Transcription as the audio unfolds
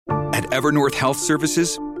At Evernorth Health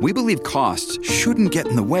Services, we believe costs shouldn't get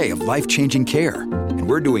in the way of life-changing care, and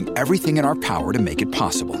we're doing everything in our power to make it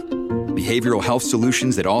possible. Behavioral health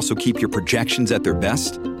solutions that also keep your projections at their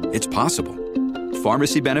best? It's possible.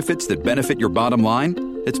 Pharmacy benefits that benefit your bottom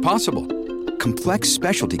line? It's possible. Complex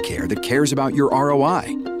specialty care that cares about your ROI?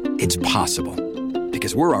 It's possible.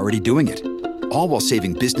 Because we're already doing it. All while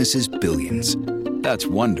saving businesses billions. That's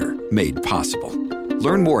Wonder made possible.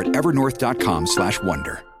 Learn more at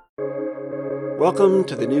evernorth.com/wonder. Welcome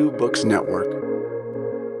to the New Books Network.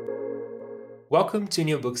 Welcome to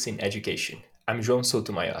New Books in Education. I'm João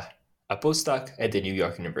Sotomayor, a postdoc at the New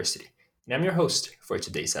York University, and I'm your host for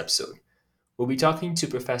today's episode. We'll be talking to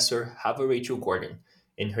Professor Hava Rachel Gordon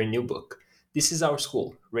in her new book, This Is Our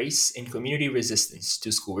School, Race and Community Resistance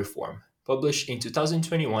to School Reform, published in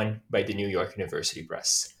 2021 by the New York University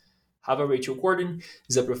Press. Hava Rachel Gordon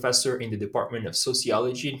is a professor in the Department of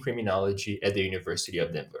Sociology and Criminology at the University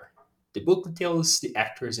of Denver. The book details the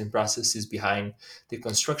actors and processes behind the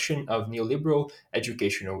construction of neoliberal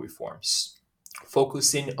educational reforms.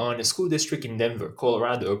 Focusing on a school district in Denver,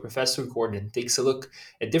 Colorado, Professor Gordon takes a look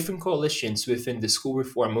at different coalitions within the school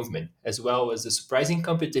reform movement, as well as the surprising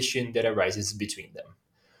competition that arises between them.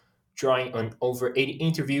 Drawing on over 80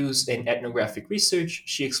 interviews and ethnographic research,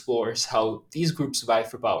 she explores how these groups vie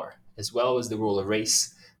for power, as well as the role of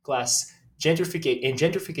race, class,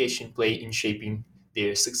 gentrification play in shaping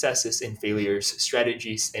their successes and failures,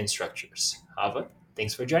 strategies, and structures. Hava,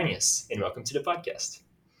 thanks for joining us, and welcome to the podcast.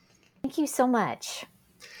 Thank you so much.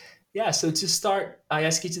 Yeah, so to start, I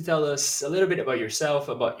ask you to tell us a little bit about yourself,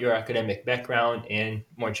 about your academic background, and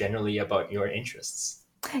more generally about your interests.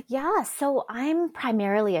 Yeah, so I'm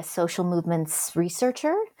primarily a social movements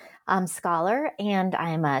researcher, scholar, and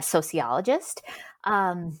I'm a sociologist.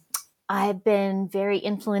 I've been very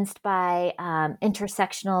influenced by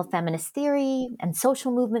intersectional feminist theory and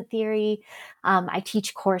social movement theory. I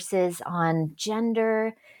teach courses on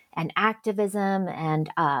gender and activism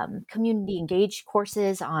and community engaged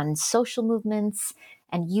courses on social movements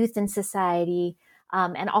and youth in society,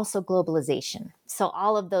 and also globalization. So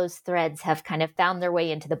all of those threads have kind of found their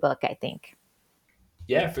way into the book, I think.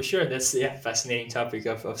 Yeah, for sure. That's a fascinating topic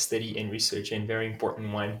of study and research, and very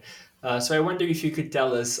important one. So I wonder if you could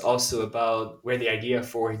tell us also about where the idea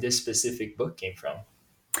for this specific book came from.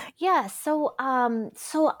 Yeah,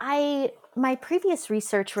 my previous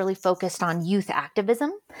research really focused on youth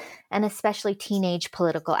activism and especially teenage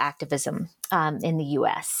political activism in the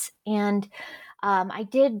U.S. And I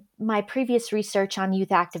did my previous research on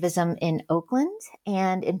youth activism in Oakland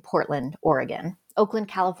and in Portland, Oregon, Oakland,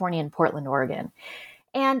 California, and Portland, Oregon.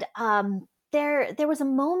 And there was a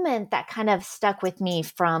moment that kind of stuck with me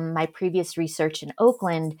from my previous research in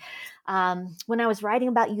Oakland when I was writing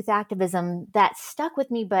about youth activism that stuck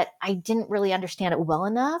with me, but I didn't really understand it well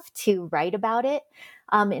enough to write about it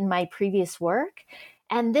in my previous work.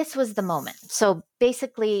 And this was the moment. So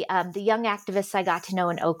basically, the young activists I got to know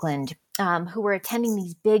in Oakland who were attending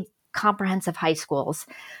these big comprehensive high schools,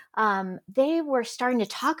 they were starting to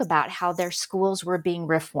talk about how their schools were being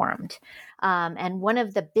reformed. And one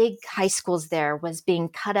of the big high schools there was being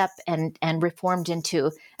cut up and reformed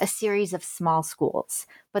into a series of small schools,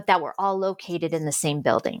 but that were all located in the same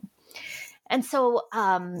building. And so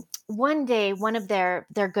one day, one of their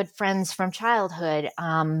good friends from childhood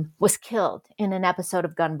was killed in an episode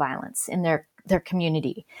of gun violence in their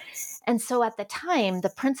community. And so at the time, the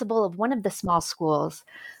principal of one of the small schools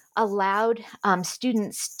allowed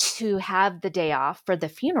students to have the day off for the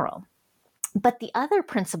funeral. But the other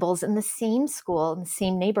principals in the same school, in the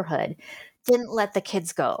same neighborhood, didn't let the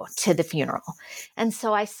kids go to the funeral. And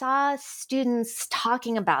so I saw students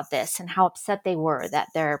talking about this and how upset they were that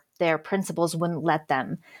their principals wouldn't let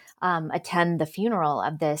them attend the funeral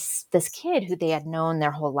of this kid who they had known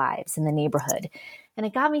their whole lives in the neighborhood. And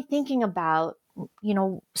it got me thinking about,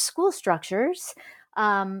 school structures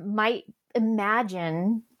might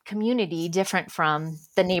imagine community different from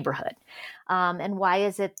the neighborhood. And why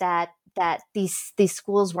is it that these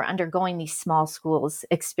schools were undergoing these small schools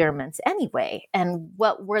experiments anyway? And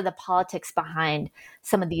what were the politics behind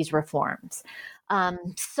some of these reforms?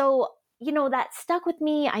 So that stuck with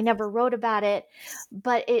me. I never wrote about it,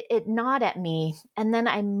 but it gnawed at me. And then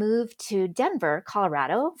I moved to Denver,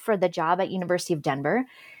 Colorado for the job at University of Denver.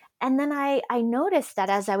 And then I noticed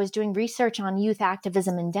that as I was doing research on youth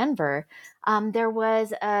activism in Denver, there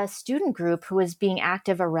was a student group who was being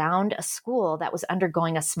active around a school that was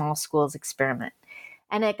undergoing a small schools experiment.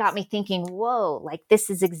 And it got me thinking, whoa, like this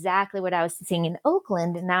is exactly what I was seeing in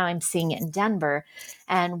Oakland, and now I'm seeing it in Denver.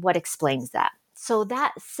 And what explains that? So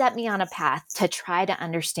that set me on a path to try to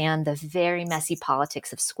understand the very messy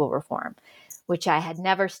politics of school reform. which I had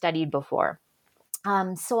never studied before.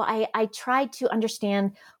 So I tried to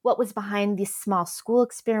understand what was behind this small school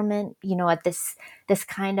experiment, at this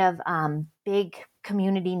kind of big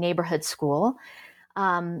community neighborhood school.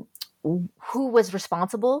 Who was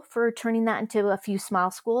responsible for turning that into a few small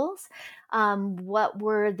schools? What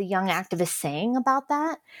were the young activists saying about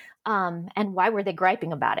that? And why were they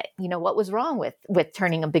griping about it? What was wrong with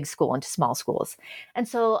turning a big school into small schools? And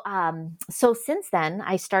so since then,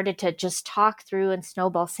 I started to just talk through and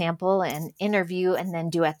snowball sample and interview and then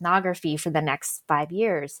do ethnography for the next 5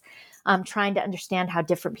 years, trying to understand how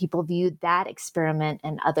different people viewed that experiment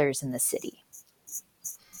and others in the city.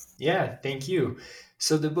 Yeah, thank you.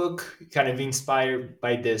 So the book kind of inspired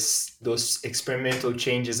by those experimental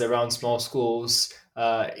changes around small schools.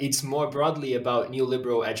 It's more broadly about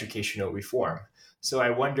neoliberal educational reform. So I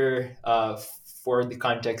wonder, for the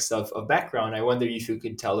context of background, I wonder if you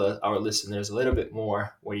could tell our listeners a little bit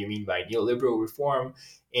more what you mean by neoliberal reform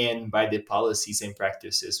and by the policies and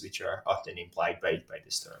practices which are often implied by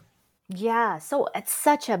this term. Yeah, so it's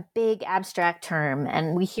such a big abstract term,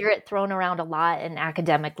 and we hear it thrown around a lot in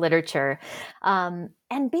academic literature.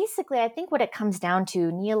 And basically, I think what it comes down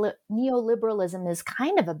to, neoliberalism is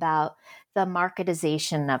kind of about the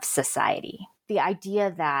marketization of society. The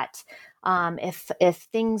idea that if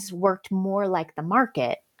things worked more like the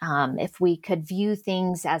market, if we could view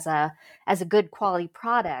things as a good quality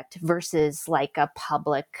product versus like a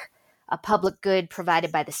public good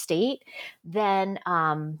provided by the state, then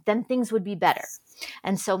things would be better.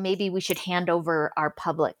 And so maybe we should hand over our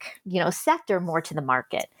public, sector more to the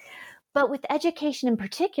market. But with education in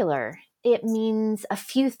particular, it means a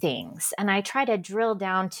few things. And I try to drill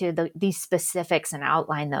down to these specifics and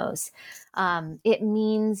outline those. It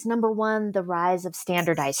means, number one, the rise of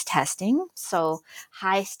standardized testing. So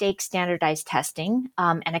high stakes standardized testing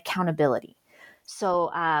and accountability.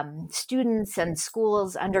 So students and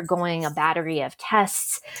schools undergoing a battery of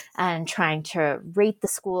tests and trying to rate the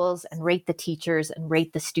schools and rate the teachers and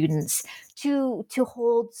rate the students to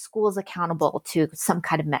hold schools accountable to some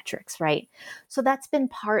kind of metrics, right? So that's been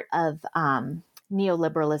part of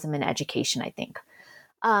neoliberalism in education, I think.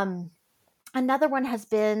 Another one has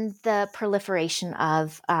been the proliferation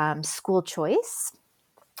of school choice.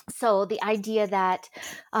 So the idea that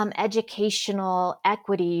educational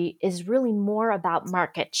equity is really more about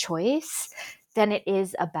market choice than it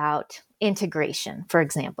is about integration, for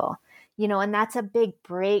example. And that's a big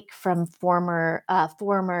break from former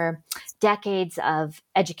decades of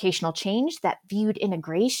educational change that viewed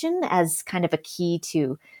integration as kind of a key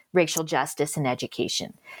to racial justice in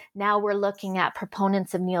education. Now we're looking at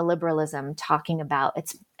proponents of neoliberalism talking about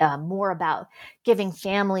it's more about giving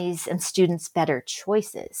families and students better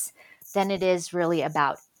choices than it is really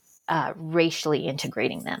about racially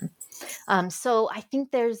integrating them. So I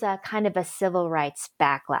think there's a kind of a civil rights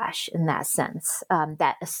backlash in that sense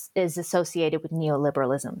that is associated with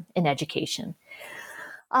neoliberalism in education.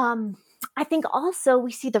 I think also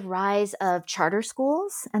we see the rise of charter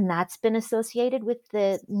schools, and that's been associated with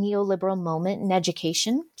the neoliberal moment in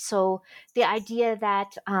education. So the idea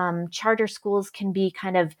that charter schools can be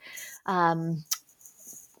kind of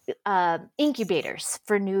incubators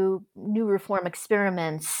for new reform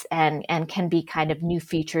experiments and can be kind of new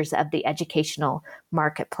features of the educational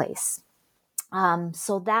marketplace.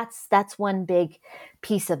 So that's one big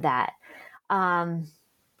piece of that.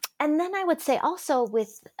 And then I would say also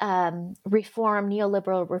with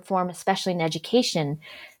neoliberal reform, especially in education,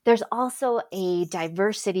 there's also a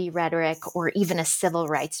diversity rhetoric or even a civil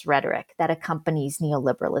rights rhetoric that accompanies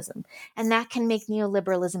neoliberalism. And that can make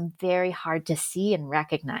neoliberalism very hard to see and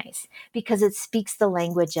recognize because it speaks the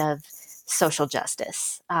language of social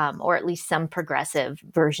justice, or at least some progressive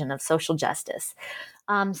version of social justice.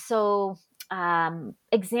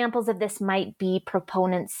 Examples of this might be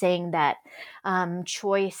proponents saying that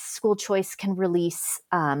school choice can release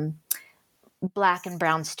Black and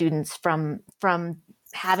brown students from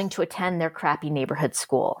having to attend their crappy neighborhood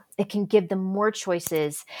school. It can give them more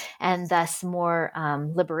choices and thus more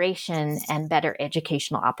liberation and better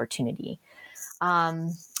educational opportunity.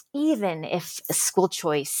 Even if school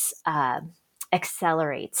choice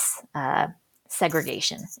accelerates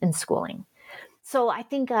segregation in schooling. So I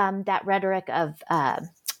think that rhetoric of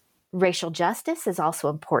racial justice is also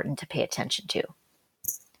important to pay attention to.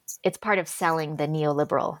 It's part of selling the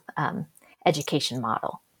neoliberal education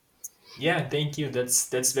model. Yeah, thank you.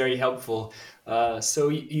 That's very helpful. So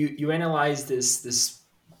you analyze this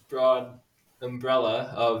broad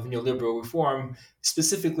umbrella of neoliberal reform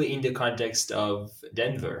specifically in the context of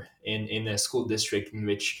Denver in a school district in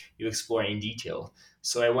which you explore in detail.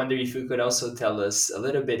 So I wonder if you could also tell us a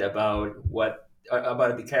little bit about what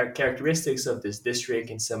about the characteristics of this district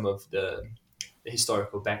and some of the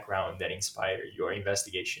historical background that inspired your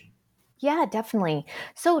investigation? Yeah, definitely.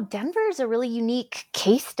 So Denver is a really unique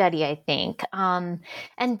case study, I think. And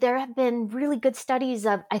there have been really good studies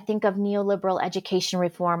of, I think, of neoliberal education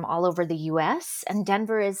reform all over the US. And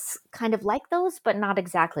Denver is kind of like those, but not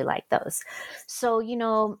exactly like those. So,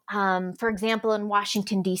 for example, in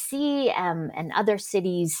Washington, D.C. And other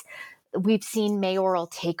cities, we've seen mayoral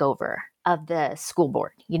takeover of the school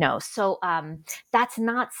board, So that's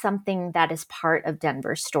not something that is part of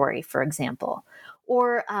Denver's story, for example.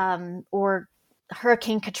 Or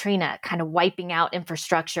Hurricane Katrina kind of wiping out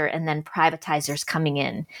infrastructure and then privatizers coming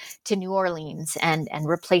in to New Orleans and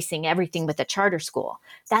replacing everything with a charter school.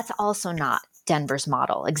 That's also not Denver's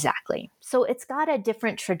model exactly. So it's got a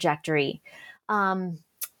different trajectory.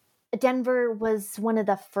 Denver was one of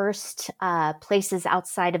the first places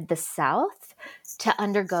outside of the South to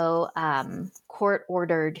undergo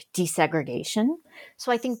court-ordered desegregation.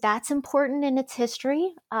 So I think that's important in its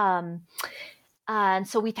history. And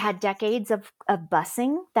so we've had decades of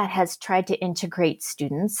busing that has tried to integrate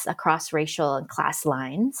students across racial and class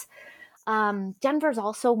lines. Denver is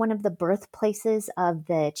also one of the birthplaces of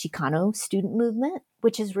the Chicano student movement,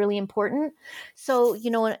 which is really important. So,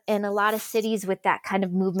 in a lot of cities with that kind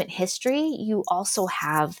of movement history, you also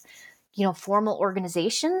have, formal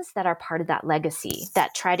organizations that are part of that legacy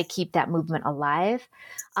that try to keep that movement alive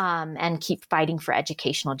and keep fighting for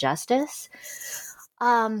educational justice.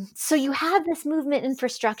 So you have this movement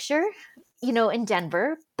infrastructure, in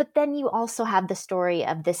Denver, but then you also have the story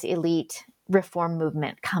of this elite reform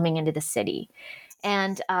movement coming into the city.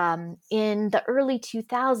 And in the early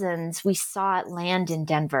 2000s, we saw it land in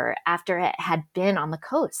Denver after it had been on the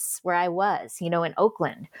coasts where I was, in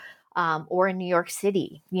Oakland or in New York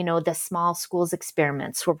City. The small schools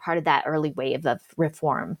experiments were part of that early wave of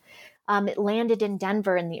reform. It landed in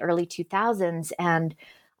Denver in the early 2000s, and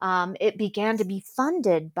it began to be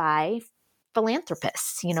funded by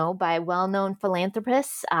philanthropists, by well-known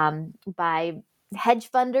philanthropists, by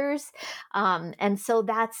hedge funders. And so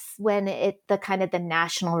that's when the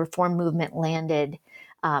national reform movement landed,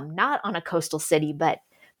 not on a coastal city, but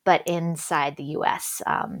inside the US,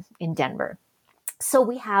 in Denver. So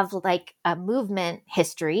we have like a movement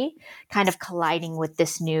history kind of colliding with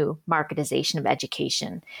this new marketization of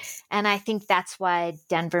education. And I think that's why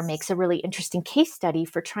Denver makes a really interesting case study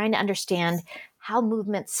for trying to understand how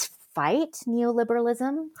movements fight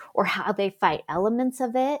neoliberalism or how they fight elements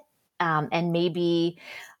of it, and maybe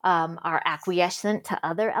are acquiescent to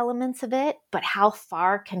other elements of it. But how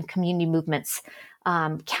far can community movements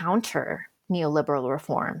counter neoliberal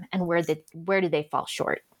reform, and where do they fall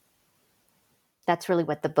short? That's really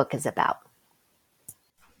what the book is about.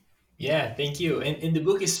 Yeah, thank you. And the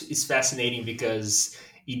book is fascinating because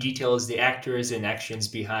it details the actors and actions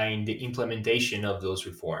behind the implementation of those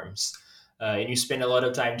reforms. And you spend a lot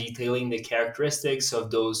of time detailing the characteristics of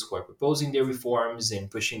those who are proposing the reforms and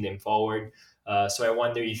pushing them forward. So I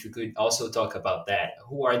wonder if you could also talk about that.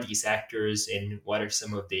 Who are these actors and what are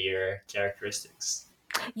some of their characteristics?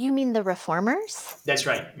 You mean the reformers? That's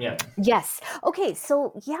right. Yeah. Yes. Okay.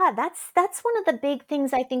 So yeah, that's one of the big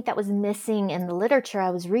things I think that was missing in the literature I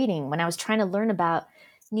was reading when I was trying to learn about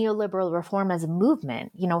neoliberal reform as a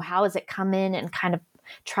movement. How has it come in and kind of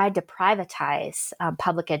tried to privatize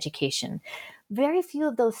public education? Very few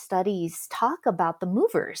of those studies talk about the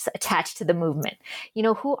movers attached to the movement.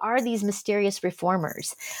 Who are these mysterious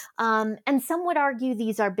reformers? And some would argue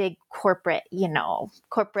these are big corporate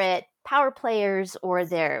power players, or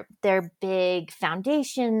they're big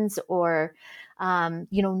foundations, or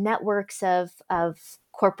networks of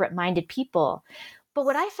corporate minded people. But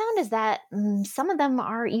what I found is that some of them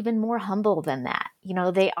are even more humble than that.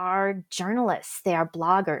 They are journalists, they are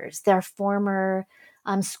bloggers, they're former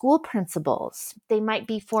school principals, they might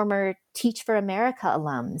be former Teach for America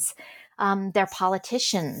alums. They're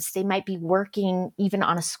politicians. They might be working even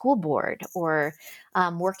on a school board or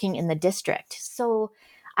working in the district. So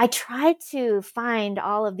I tried to find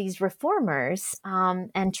all of these reformers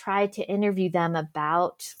and try to interview them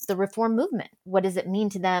about the reform movement. What does it mean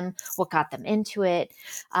to them? What got them into it?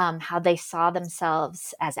 How they saw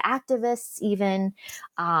themselves as activists even,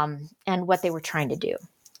 and what they were trying to do.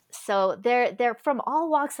 So they're from all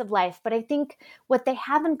walks of life, but I think what they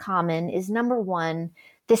have in common is, number one,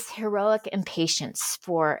 this heroic impatience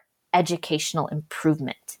for educational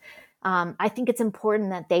improvement. I think it's important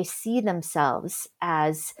that they see themselves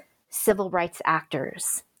as civil rights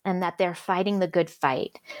actors and that they're fighting the good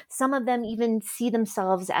fight. Some of them even see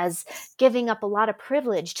themselves as giving up a lot of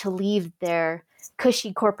privilege to leave their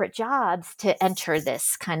cushy corporate jobs to enter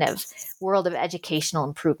this kind of world of educational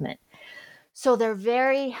improvement. So they're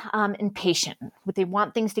very impatient. They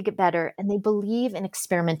want things to get better, and they believe in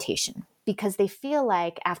experimentation because they feel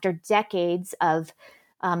like after decades of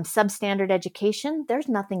substandard education, there's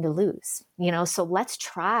nothing to lose. So let's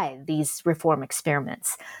try these reform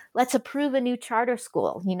experiments. Let's approve a new charter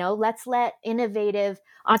school. Let's let innovative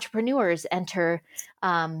entrepreneurs enter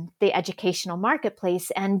the educational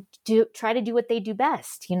marketplace and try to do what they do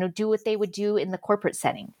best. Do what they would do in the corporate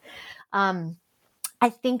setting. I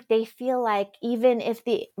think they feel like even if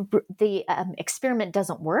the experiment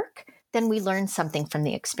doesn't work, then we learn something from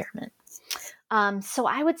the experiment. So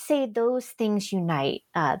I would say those things unite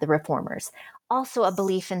the reformers. Also, a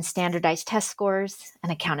belief in standardized test scores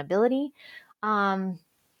and accountability.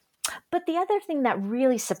 But the other thing that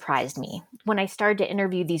really surprised me when I started to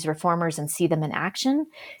interview these reformers and see them in action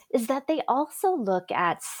is that they also look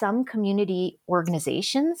at some community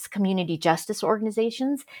organizations, community justice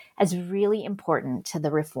organizations, as really important to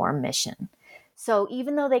the reform mission. So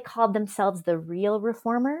even though they called themselves the real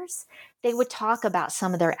reformers, they would talk about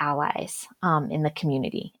some of their allies in the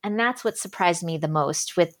community. And that's what surprised me the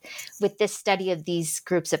most with this study of these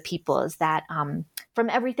groups of people is that from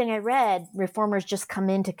everything I read, reformers just come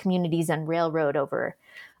into communities and railroad over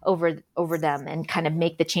them and kind of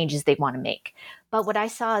make the changes they want to make. But what I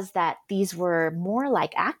saw is that these were more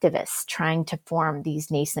like activists trying to form these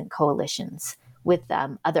nascent coalitions with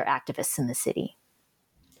other activists in the city.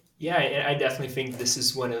 Yeah, and I definitely think this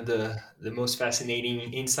is one of the most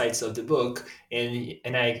fascinating insights of the book. And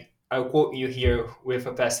I'll quote you here with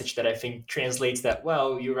a passage that I think translates that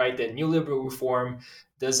well. You write that neoliberal reform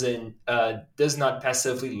does not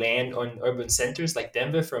passively land on urban centers like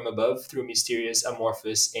Denver from above through mysterious,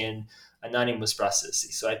 amorphous, and anonymous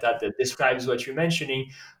processes. So I thought that describes what you're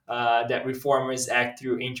mentioning, that reformers act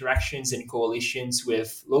through interactions and coalitions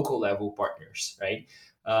with local level partners, right?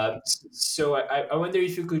 So I wonder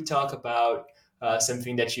if you could talk about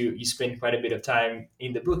something that you spend quite a bit of time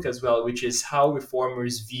in the book as well, which is how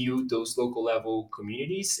reformers view those local level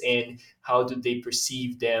communities and how do they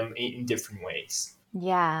perceive them in different ways.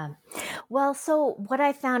 Yeah. Well, so what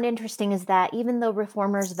I found interesting is that even though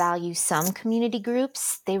reformers value some community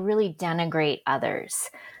groups, they really denigrate others.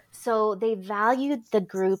 So they valued the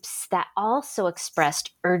groups that also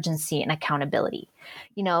expressed urgency and accountability.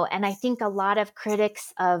 And I think a lot of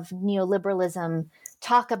critics of neoliberalism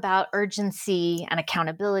talk about urgency and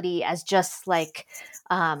accountability as just like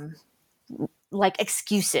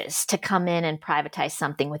excuses to come in and privatize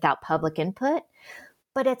something without public input.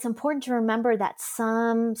 But it's important to remember that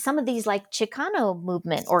some of these like Chicano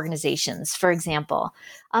movement organizations, for example,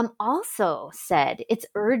 also said it's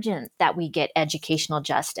urgent that we get educational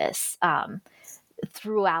justice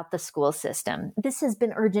throughout the school system. This has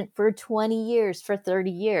been urgent for 20 years, for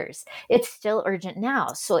 30 years. It's still urgent now.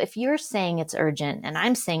 So if you're saying it's urgent and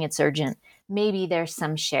I'm saying it's urgent, maybe there's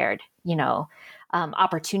some shared,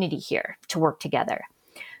 opportunity here to work together.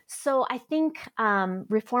 So I think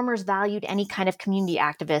reformers valued any kind of community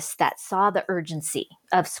activists that saw the urgency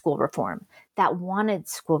of school reform, that wanted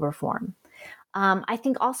school reform. I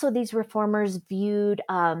think also these reformers viewed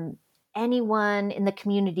anyone in the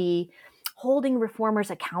community holding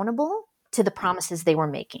reformers accountable to the promises they were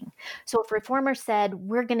making. So if reformers said,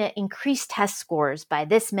 we're going to increase test scores by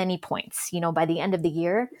this many points, by the end of the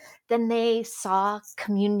year, then they saw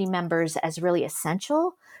community members as really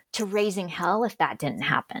essential to raising hell if that didn't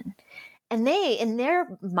happen. And they, in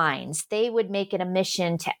their minds, they would make it a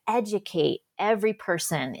mission to educate every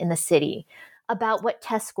person in the city about what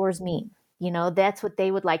test scores mean. That's what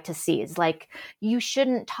they would like to see. Is like, you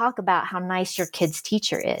shouldn't talk about how nice your kid's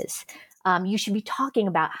teacher is. You should be talking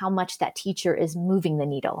about how much that teacher is moving the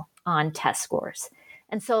needle on test scores.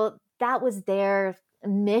 And so that was their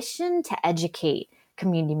mission, to educate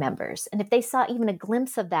community members. And if they saw even a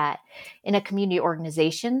glimpse of that in a community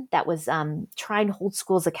organization that was trying to hold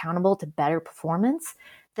schools accountable to better performance,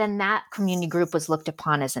 then that community group was looked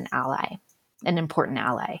upon as an ally, an important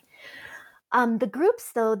ally. The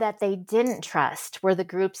groups, though, that they didn't trust were the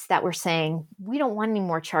groups that were saying, we don't want any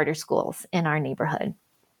more charter schools in our neighborhood.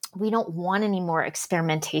 We don't want any more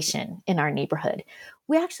experimentation in our neighborhood.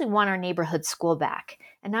 We actually want our neighborhood school back.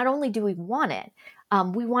 And not only do we want it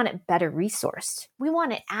better resourced. We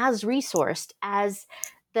want it as resourced as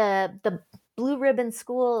the blue ribbon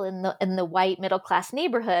school in the white middle class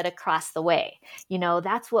neighborhood across the way.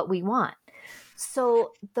 That's what we want.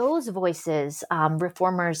 So those voices,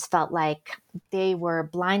 reformers felt like they were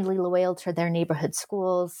blindly loyal to their neighborhood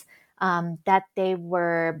schools, that they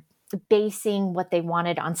were basing what they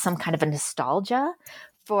wanted on some kind of a nostalgia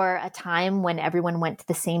for a time when everyone went to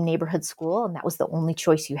the same neighborhood school and that was the only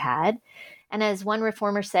choice you had. And as one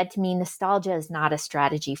reformer said to me, nostalgia is not a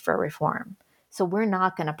strategy for reform. So we're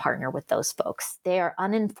not going to partner with those folks. They are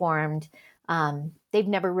uninformed. They've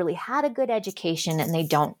never really had a good education, and they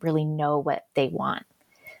don't really know what they want.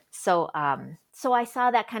 So I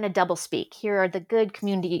saw that kind of double speak. Here are the good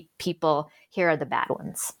community people. Here are the bad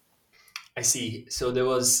ones. I see. So there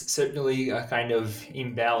was certainly a kind of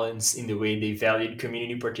imbalance in the way they valued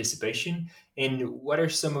community participation. And what are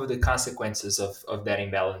some of the consequences of that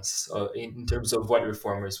imbalance in terms of what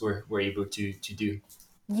reformers were able to do?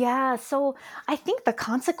 Yeah. So I think the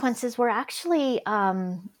consequences were actually,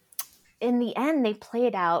 in the end, they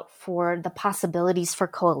played out for the possibilities for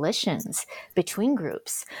coalitions between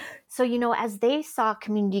groups. So, as they saw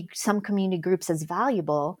some community groups as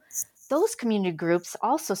valuable, those community groups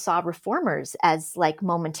also saw reformers as like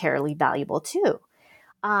momentarily valuable too.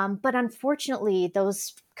 But unfortunately,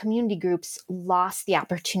 those community groups lost the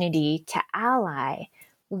opportunity to ally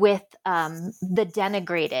with the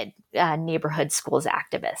denigrated neighborhood schools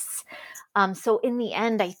activists. So in the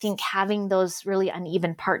end, I think having those really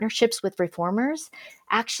uneven partnerships with reformers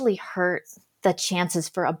actually hurt the chances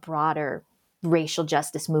for a broader racial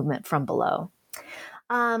justice movement from below.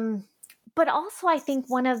 But also, I think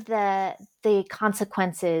one of the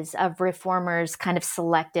consequences of reformers' kind of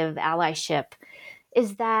selective allyship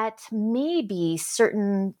is that maybe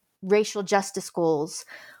certain racial justice goals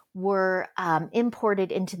were imported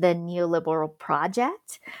into the neoliberal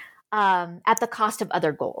project at the cost of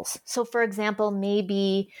other goals. So, for example,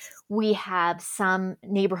 maybe we have some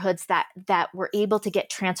neighborhoods that were able to get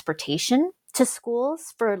transportation to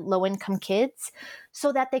schools for low-income kids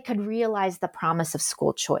so that they could realize the promise of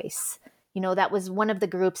school choice. That was one of the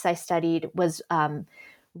groups I studied was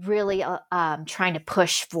really trying to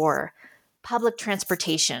push for public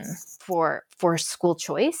transportation for school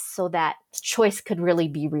choice so that choice could really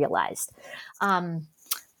be realized.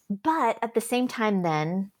 But at the same time,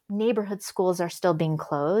 then, neighborhood schools are still being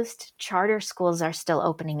closed. Charter schools are still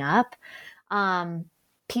opening up.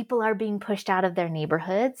 People are being pushed out of their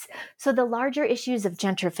neighborhoods. So the larger issues of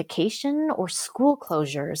gentrification or school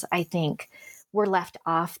closures, I think, were left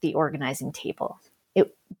off the organizing table.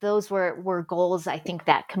 Those were goals, I think,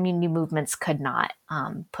 that community movements could not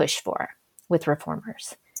push for with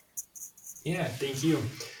reformers. Yeah, thank you.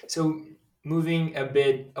 So, moving a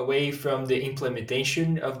bit away from the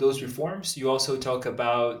implementation of those reforms, you also talk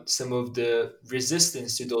about some of the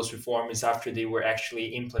resistance to those reforms after they were actually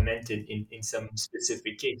implemented in some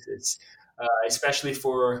specific cases, especially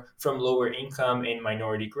from lower income and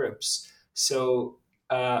minority groups. So,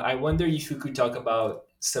 I wonder if you could talk about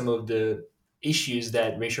some of the issues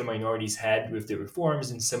that racial minorities had with the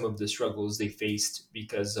reforms and some of the struggles they faced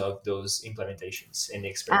because of those implementations and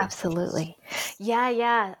experimentations. Absolutely.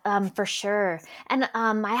 Yeah, for sure. And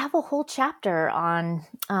I have a whole chapter on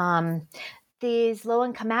these low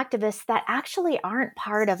income activists that actually aren't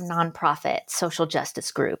part of nonprofit social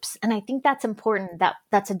justice groups. And I think that's important.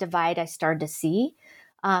 That's a divide I started to see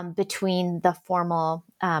between the formal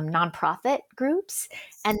nonprofit groups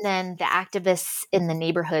and then the activists in the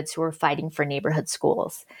neighborhoods who are fighting for neighborhood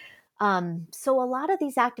schools. So a lot of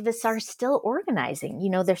these activists are still organizing.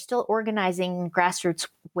 They're still organizing in grassroots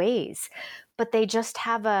ways, but they just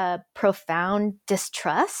have a profound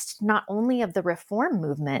distrust, not only of the reform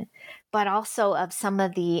movement, but also of some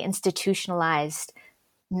of the institutionalized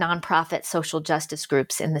nonprofit social justice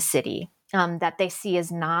groups in the city that they see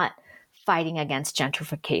as not fighting against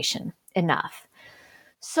gentrification enough.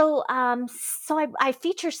 So I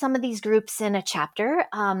feature some of these groups in a chapter,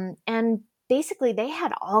 and basically they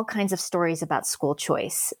had all kinds of stories about school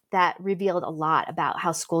choice that revealed a lot about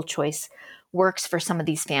how school choice works for some of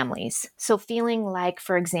these families. So feeling like,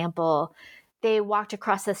 for example, they walked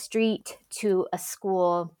across the street to a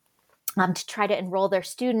school to try to enroll their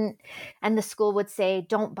student, and the school would say,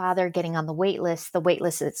 don't bother getting on the wait list. The wait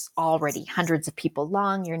list is already hundreds of people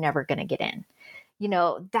long. You're never going to get in.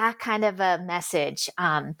 That kind of a message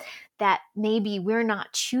that maybe we're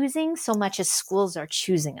not choosing so much as schools are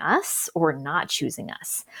choosing us or not choosing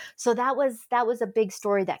us. So that was a big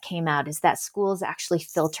story that came out, is that schools actually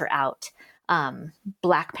filter out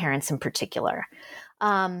Black parents in particular.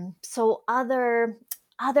 So other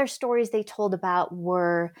stories they told about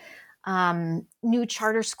were new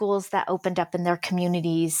charter schools that opened up in their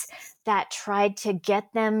communities that tried to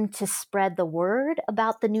get them to spread the word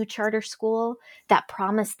about the new charter school, that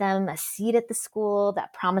promised them a seat at the school,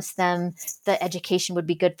 that promised them the education would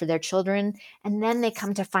be good for their children. And then they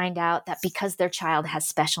come to find out that because their child has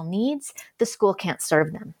special needs, the school can't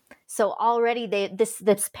serve them. So already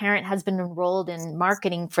this parent has been enrolled in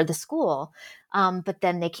marketing for the school, but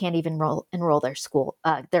then they can't even enroll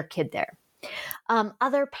their kid there.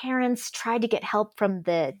 Other parents tried to get help from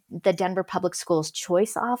the Denver Public Schools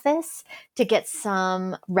Choice Office to get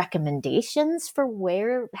some recommendations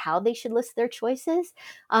for how they should list their choices,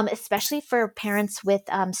 especially for parents with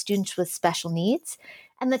students with special needs.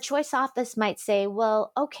 And the Choice Office might say,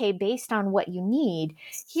 well, okay, based on what you need,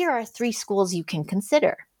 here are 3 schools you can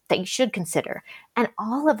consider, that you should consider. And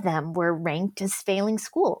all of them were ranked as failing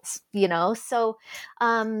schools, So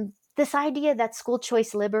this idea that school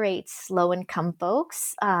choice liberates low-income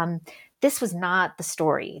folks, this was not the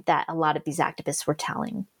story that a lot of these activists were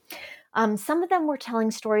telling. Some of them were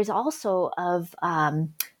telling stories also of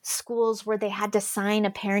schools where they had to sign a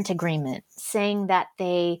parent agreement saying that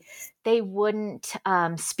they wouldn't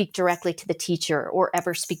speak directly to the teacher or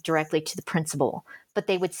ever speak directly to the principal, but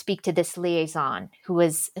they would speak to this liaison who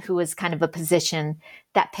is kind of a position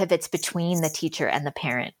that pivots between the teacher and the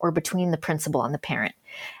parent, or between the principal and the parent.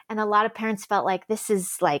 And a lot of parents felt like this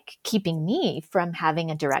is like keeping me from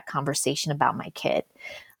having a direct conversation about my kid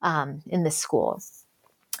in this school.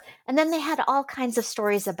 And then they had all kinds of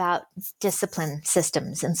stories about discipline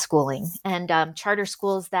systems in schooling, and charter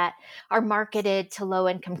schools that are marketed to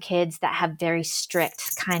low-income kids that have very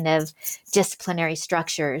strict kind of disciplinary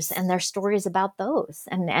structures. And their stories about those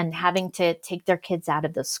and having to take their kids out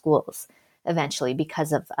of those schools eventually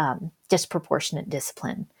because of disproportionate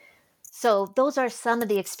discipline. So those are some of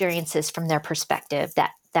the experiences from their perspective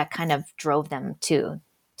that kind of drove them to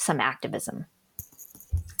some activism.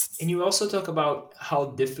 And you also talk about how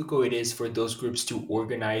difficult it is for those groups to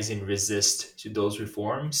organize and resist to those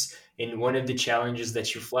reforms. And one of the challenges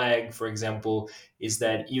that you flag, for example, is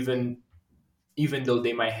that even though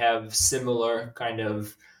they might have similar kind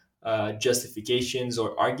of justifications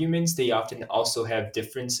or arguments, they often also have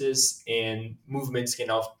differences, and movements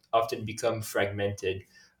can often become fragmented.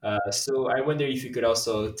 So I wonder if you could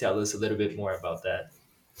also tell us a little bit more about that.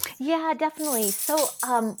 Yeah, definitely. So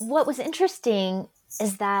what was interesting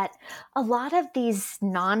is that a lot of these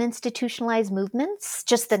non-institutionalized movements,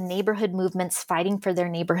 just the neighborhood movements fighting for their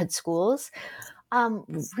neighborhood schools,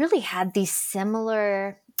 really had these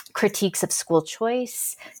similar critiques of school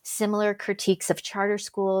choice, similar critiques of charter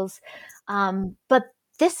schools. But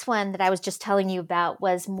this one that I was just telling you about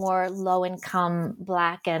was more low-income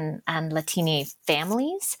Black and Latine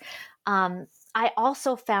families. I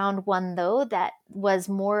also found one, though, that was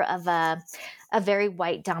more of a very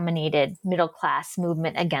white-dominated middle-class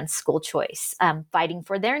movement against school choice, fighting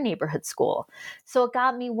for their neighborhood school. So it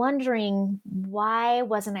got me wondering, why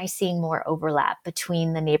wasn't I seeing more overlap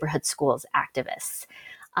between the neighborhood schools activists?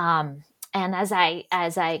 And as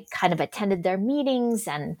I kind of attended their meetings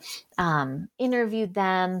and interviewed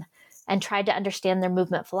them and tried to understand their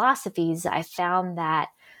movement philosophies, I found that,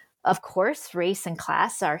 of course, race and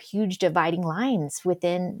class are huge dividing lines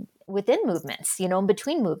within movements, in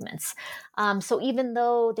between movements. So even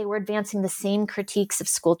though they were advancing the same critiques of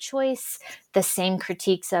school choice, the same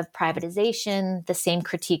critiques of privatization, the same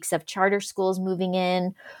critiques of charter schools moving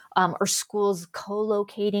in, or schools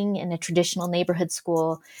co-locating in a traditional neighborhood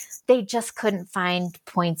school, they just couldn't find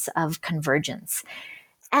points of convergence.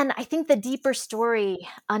 And I think the deeper story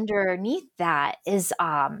underneath that is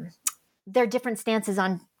their different stances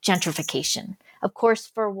on gentrification. Of course,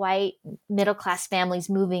 for white middle-class families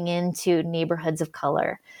moving into neighborhoods of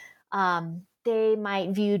color, they might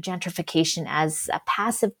view gentrification as a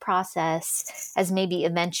passive process, as maybe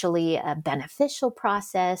eventually a beneficial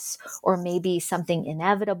process, or maybe something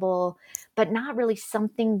inevitable, but not really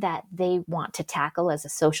something that they want to tackle as a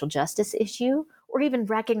social justice issue, or even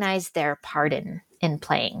recognize their part in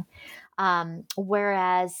playing.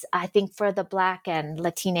 Whereas I think for the Black and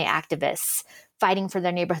Latine activists fighting for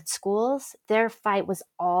their neighborhood schools, their fight was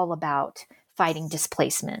all about fighting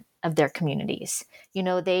displacement of their communities.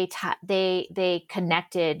 They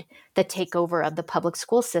connected the takeover of the public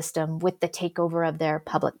school system with the takeover of their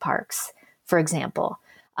public parks, for example,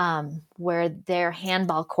 where their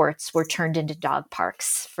handball courts were turned into dog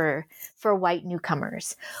parks for white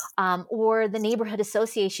newcomers, or the neighborhood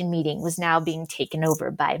association meeting was now being taken over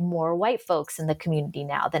by more white folks in the community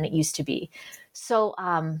now than it used to be. So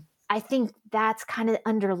I think that's kind of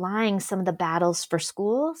underlying some of the battles for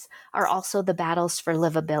schools are also the battles for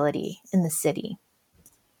livability in the city.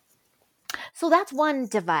 So that's one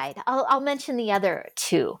divide. I'll mention the other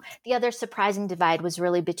two. The other surprising divide was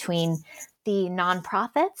really between the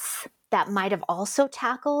nonprofits that might have also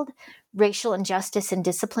tackled racial injustice and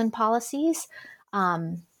discipline policies,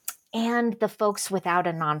 and the folks without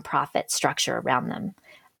a nonprofit structure around them.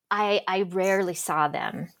 I rarely saw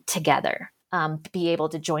them together be able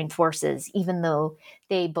to join forces, even though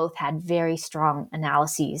they both had very strong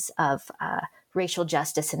analyses of racial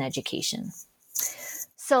justice in education.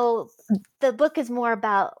 So the book is more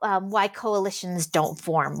about why coalitions don't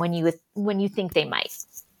form when you think they might.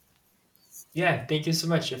 Yeah, thank you so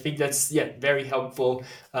much. I think that's very helpful.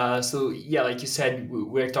 So yeah, like you said,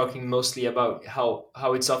 we're talking mostly about how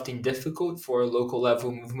it's often difficult for local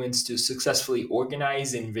level movements to successfully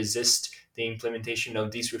organize and resist the implementation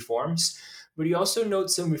of these reforms. But you also note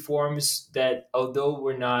some reforms that, although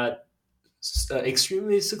were not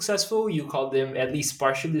extremely successful, you call them at least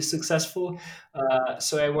partially successful.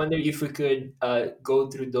 So I wonder if we could go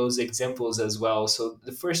through those examples as well. So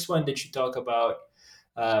the first one that you talk about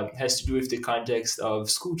has to do with the context of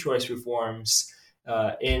school choice reforms.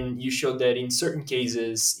 And you showed that in certain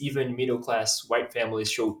cases, even middle class white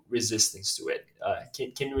families show resistance to it.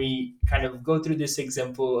 Can we kind of go through this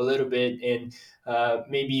example a little bit, and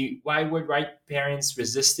maybe why were white parents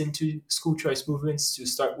resistant to school choice movements to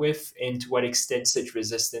start with, and to what extent such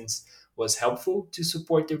resistance was helpful to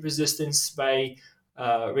support the resistance by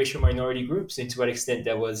racial minority groups, and to what extent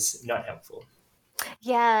that was not helpful?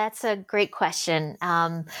 Yeah, that's a great question.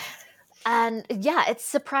 And yeah, it's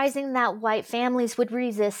surprising that white families would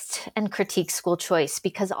resist and critique school choice,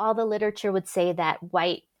 because all the literature would say that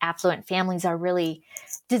white affluent families are really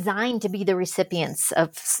designed to be the recipients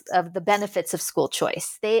of the benefits of school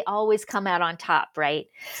choice. They always come out on top, right?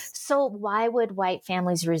 So why would white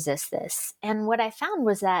families resist this? And what I found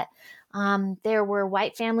was that there were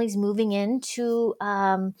white families moving into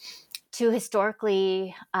to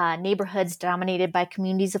historically neighborhoods dominated by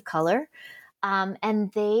communities of color.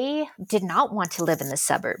 And they did not want to live in the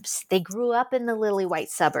suburbs. They grew up in the lily white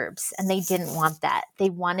suburbs, and they didn't want that.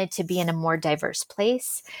 They wanted to be in a more diverse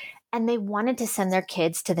place, and they wanted to send their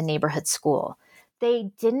kids to the neighborhood school.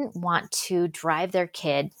 They didn't want to drive their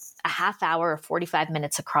kid a half hour or 45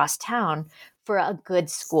 minutes across town for a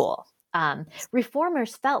good school.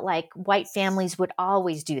 Reformers felt like white families would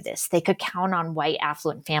always do this. They could count on white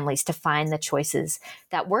affluent families to find the choices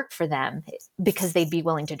that worked for them because they'd be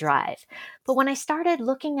willing to drive. But when I started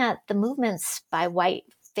looking at the movements by white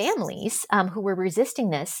families who were resisting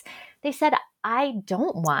this, they said, I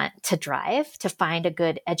don't want to drive to find a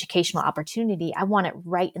good educational opportunity. I want it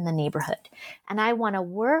right in the neighborhood. And I want to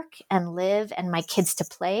work and live and my kids to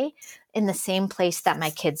play in the same place that my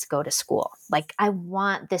kids go to school. Like, I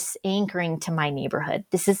want this anchoring to my neighborhood.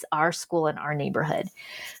 This is our school in our neighborhood.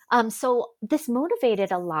 So this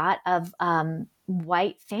motivated a lot of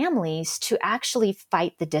white families to actually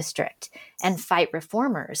fight the district and fight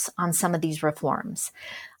reformers on some of these reforms.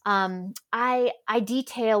 I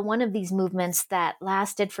detail one of these movements that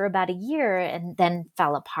lasted for about a year and then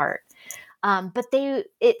fell apart. But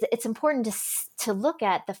it's important to look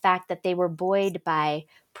at the fact that they were buoyed by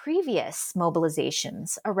previous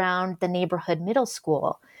mobilizations around the neighborhood middle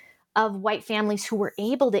school of white families who were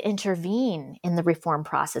able to intervene in the reform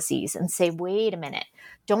processes and say, wait a minute,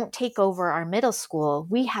 don't take over our middle school.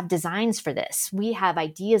 We have designs for this. We have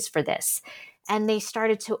ideas for this. And they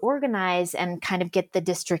started to organize and kind of get the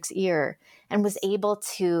district's ear, and was able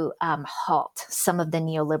to halt some of the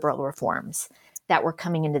neoliberal reforms that were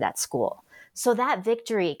coming into that school. So that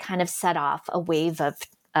victory kind of set off a wave of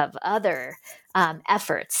other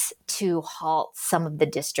efforts to halt some of the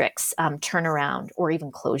district's turnaround or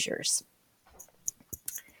even closures.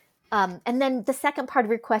 And then the second part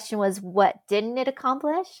of your question was, what didn't it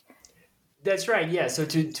accomplish? That's right. Yeah. So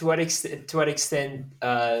to what extent? To what extent?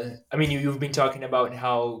 I mean, you've been talking about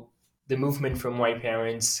how the movement from white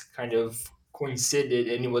parents kind of coincided,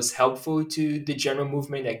 and it was helpful to the general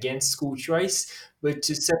movement against school choice. But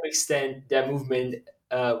to some extent, that movement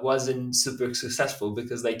wasn't super successful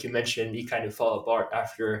because, like you mentioned, it kind of fell apart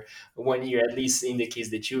after 1 year, at least in the case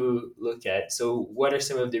that you look at. So, what are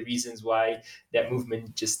some of the reasons why that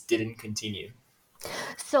movement just didn't continue?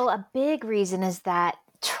 So a big reason is that,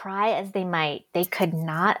 try as they might, they could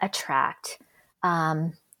not attract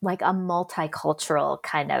like a multicultural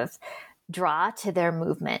kind of draw to their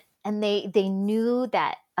movement. And they knew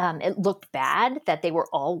that it looked bad that they were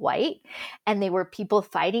all white and they were people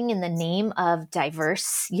fighting in the name of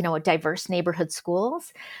diverse neighborhood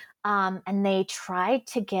schools. And they tried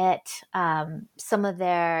to get some of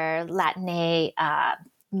their Latinx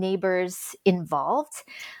neighbors involved.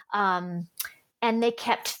 And they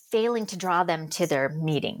kept failing to draw them to their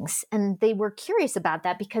meetings. And they were curious about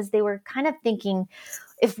that because they were kind of thinking,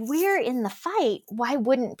 if we're in the fight, why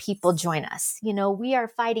wouldn't people join us? You know, we are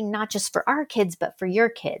fighting not just for our kids, but for your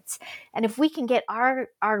kids. And if we can get our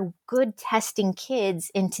good testing kids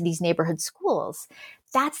into these neighborhood schools,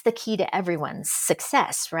 that's the key to everyone's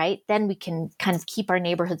success, right? Then we can kind of keep our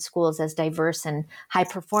neighborhood schools as diverse and high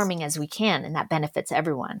performing as we can, and that benefits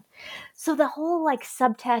everyone. So the whole like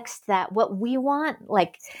subtext that what we want,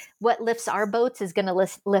 like what lifts our boats is going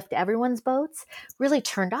to lift everyone's boats, really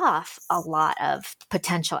turned off a lot of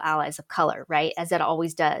potential allies of color, right? As it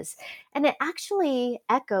always does. And it actually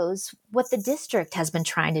echoes what the district has been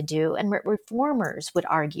trying to do, and what reformers would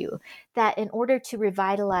argue, that in order to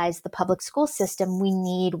revitalize the public school system, we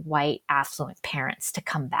need white affluent parents to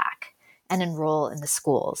come back and enroll in the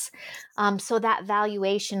schools. So that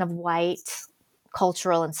valuation of white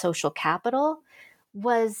cultural and social capital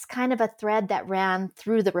was kind of a thread that ran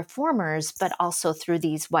through the reformers, but also through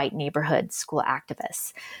these white neighborhood school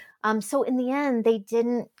activists. So in the end, they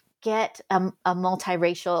didn't get a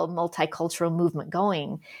multiracial, multicultural movement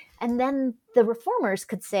going. And then the reformers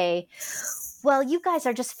could say, well, you guys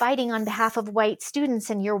are just fighting on behalf of white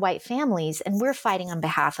students and your white families, and we're fighting on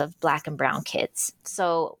behalf of Black and brown kids.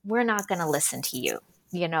 So we're not going to listen to you.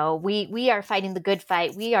 You know, we are fighting the good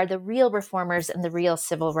fight. We are the real reformers and the real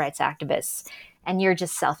civil rights activists, and you're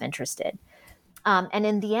just self-interested. And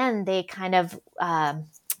in the end, they kind of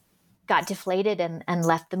got deflated and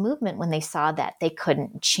left the movement when they saw that they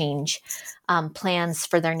couldn't change plans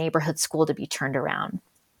for their neighborhood school to be turned around.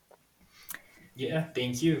 Yeah,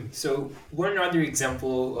 thank you. So one other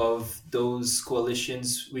example of those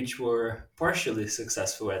coalitions, which were partially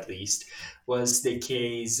successful at least, was the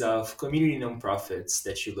case of community nonprofits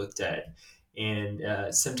that you looked at. And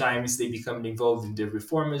sometimes they become involved in the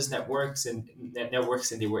reformers networks, and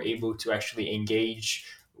they were able to actually engage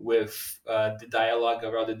with the dialogue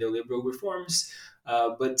around the neoliberal reforms.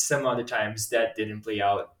 But some other times that didn't play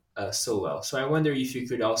out so well. So I wonder if you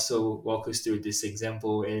could also walk us through this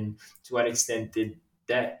example, and to what extent did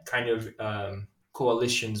that kind of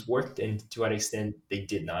coalitions worked, and to what extent they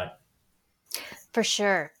did not? For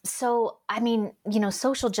sure. So, I mean, you know,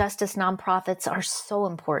 social justice nonprofits are so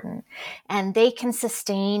important, and they can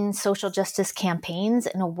sustain social justice campaigns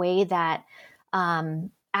in a way that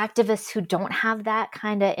activists who don't have that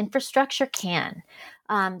kind of infrastructure can.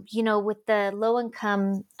 You know, with the low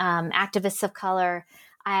income activists of color,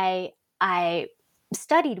 I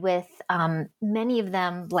studied with, many of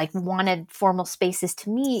them like wanted formal spaces to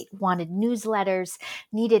meet, wanted newsletters,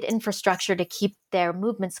 needed infrastructure to keep their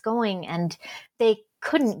movements going, and they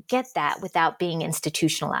couldn't get that without being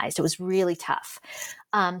institutionalized. It was really tough.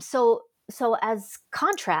 So as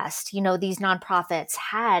contrast, you know, these nonprofits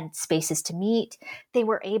had spaces to meet. They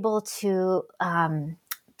were able to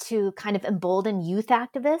kind of embolden youth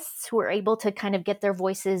activists who were able to kind of get their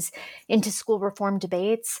voices into school reform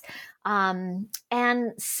debates. And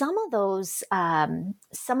some of those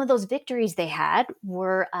victories they had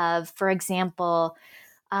were of, for example,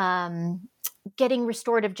 getting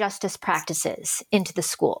restorative justice practices into the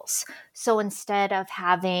schools. So instead of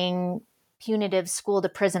having punitive school to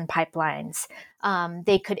prison pipelines,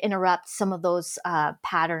 they could interrupt some of those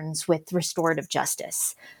patterns with restorative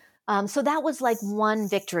justice. So that was like one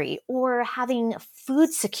victory, or having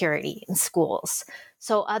food security in schools.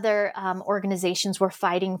 So other organizations were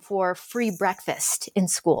fighting for free breakfast in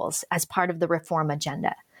schools as part of the reform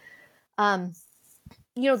agenda.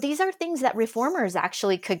 You know, these are things that reformers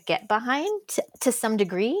actually could get behind to some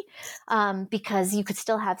degree, because you could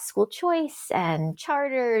still have school choice and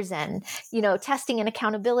charters and, you know, testing and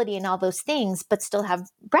accountability and all those things, but still have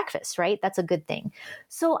breakfast, right? That's a good thing.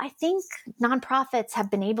 So I think nonprofits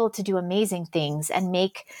have been able to do amazing things and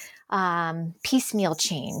make piecemeal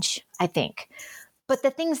change, I think. But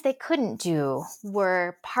the things they couldn't do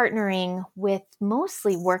were partnering with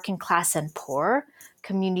mostly working class and poor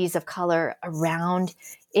communities of color around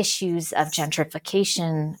issues of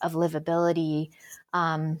gentrification, of livability.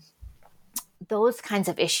 Those kinds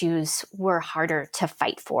of issues were harder to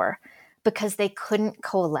fight for because they couldn't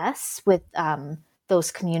coalesce with those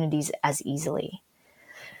communities as easily.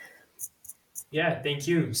 Yeah, thank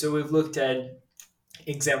you. So we've looked at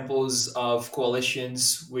examples of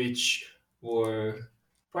coalitions which were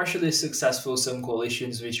partially successful, some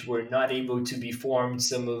coalitions which were not able to be formed,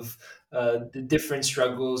 some of the different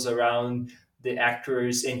struggles around the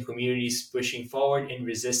actors and communities pushing forward and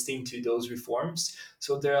resisting to those reforms.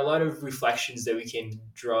 So there are a lot of reflections that we can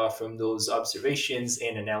draw from those observations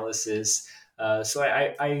and analysis. So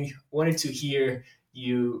I wanted to hear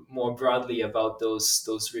you more broadly about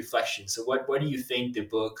those reflections. So what do you think the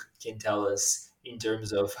book can tell us in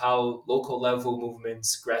terms of how local level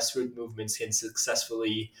movements, grassroots movements can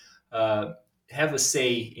successfully have a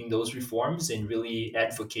say in those reforms and really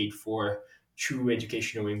advocate for true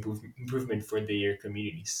educational improvement for their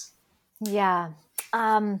communities? Yeah.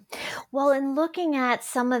 Um, well, in looking at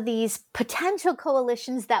some of these potential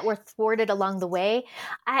coalitions that were thwarted along the way,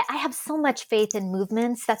 I have so much faith in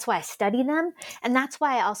movements. That's why I study them. And that's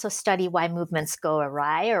why I also study why movements go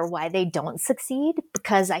awry or why they don't succeed,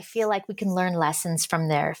 because I feel like we can learn lessons from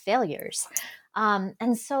their failures.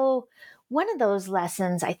 And so, one of those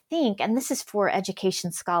lessons, I think, and this is for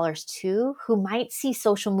education scholars too, who might see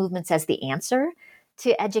social movements as the answer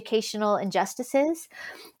to educational injustices,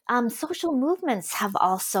 social movements have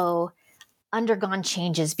also undergone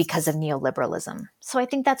changes because of neoliberalism. So I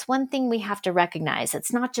think that's one thing we have to recognize.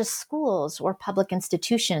 It's not just schools or public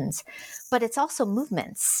institutions, but it's also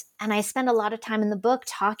movements. And I spend a lot of time in the book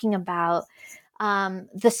talking about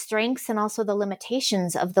the strengths and also the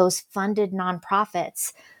limitations of those funded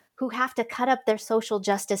nonprofits who have to cut up their social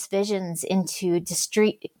justice visions into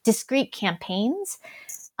discrete campaigns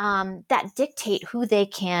that dictate who they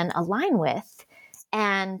can align with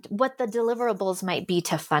and what the deliverables might be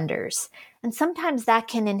to funders. And sometimes that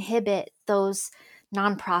can inhibit those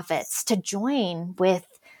nonprofits to join with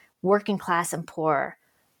working class and poor,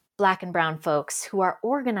 Black and Brown folks who are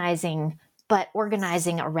organizing, but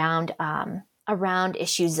organizing around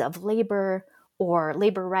issues of labor or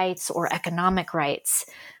labor rights or economic rights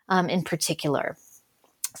in particular.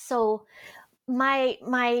 So my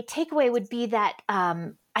takeaway would be that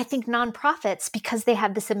I think nonprofits, because they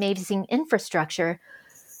have this amazing infrastructure,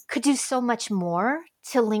 could do so much more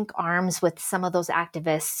to link arms with some of those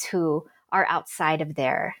activists who are outside of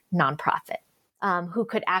their nonprofit, who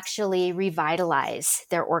could actually revitalize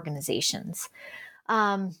their organizations.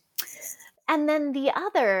 Um, and then the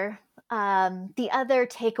other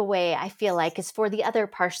takeaway I feel like is for the other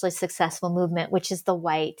partially successful movement, which is the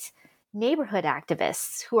white neighborhood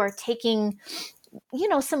activists who are taking,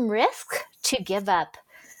 some risk to give up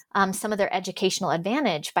some of their educational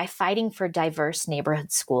advantage by fighting for diverse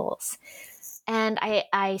neighborhood schools. And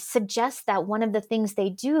I suggest that one of the things they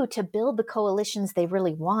do to build the coalitions they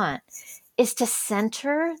really want is to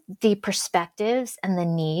center the perspectives and the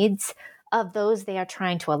needs of those they are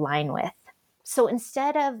trying to align with. So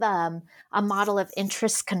instead of a model of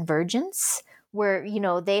interest convergence, where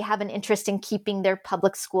they have an interest in keeping their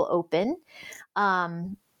public school open,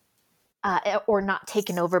 um, or not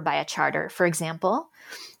taken over by a charter, for example,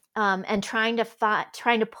 and trying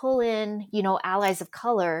to pull in, allies of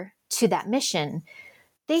color to that mission,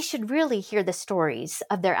 they should really hear the stories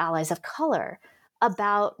of their allies of color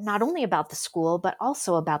about not only about the school, but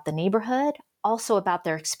also about the neighborhood, also about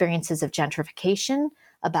their experiences of gentrification,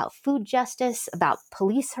 about food justice, about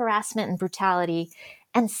police harassment and brutality,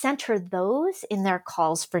 and center those in their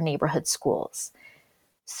calls for neighborhood schools.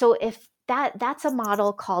 So if that's a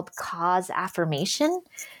model called cause affirmation.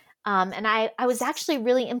 And I was actually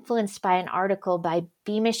really influenced by an article by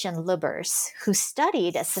Beamish and Lubbers, who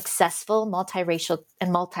studied a successful multiracial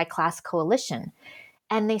and multi-class coalition.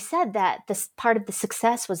 And they said that this part of the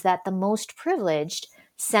success was that the most privileged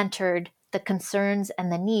centered the concerns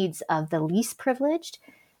and the needs of the least privileged,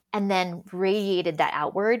 and then radiated that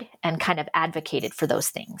outward and kind of advocated for those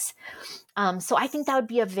things. So I think that would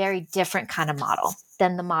be a very different kind of model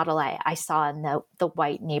than the model I saw in the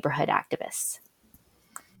white neighborhood activists.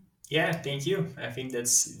 Yeah, thank you. I think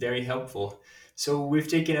that's very helpful. So we've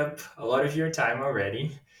taken up a lot of your time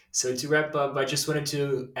already. So to wrap up, I just wanted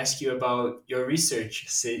to ask you about your research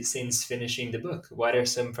since finishing the book. What are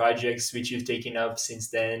some projects which you've taken up since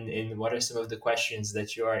then, and what are some of the questions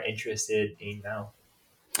that you are interested in now?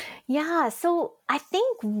 Yeah, so I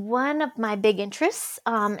think one of my big interests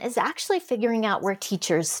is actually figuring out where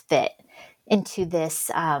teachers fit into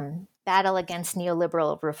this battle against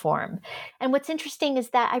neoliberal reform. And what's interesting is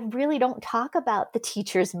that I really don't talk about the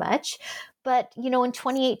teachers much. But, in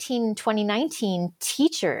 2018 and 2019,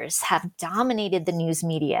 teachers have dominated the news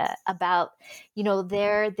media about,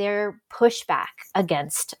 their pushback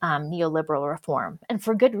against neoliberal reform, and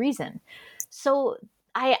for good reason. So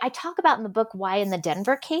I talk about in the book why in the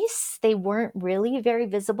Denver case, they weren't really very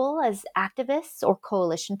visible as activists or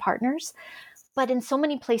coalition partners, but in so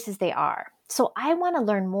many places they are. So I want to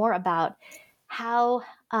learn more about how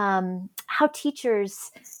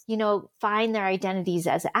teachers, find their identities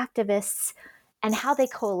as activists and how they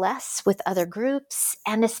coalesce with other groups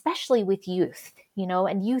and especially with youth.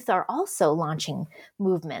 And youth are also launching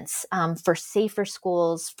movements for safer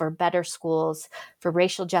schools, for better schools, for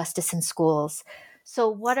racial justice in schools. So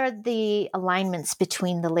what are the alignments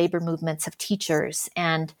between the labor movements of teachers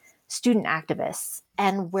and student activists,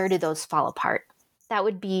 and where do those fall apart? That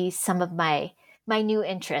would be some of my new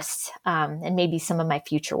interests, and maybe some of my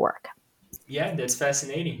future work. Yeah, that's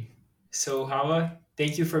fascinating. So, Hava,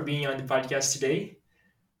 thank you for being on the podcast today.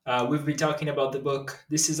 We've been talking about the book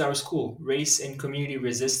This Is Our School: Race and Community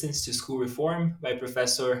Resistance to School Reform by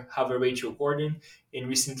Professor Hava Rachel Gordon and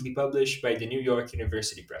recently published by the New York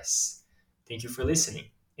University Press. Thank you for listening,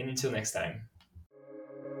 and until next time.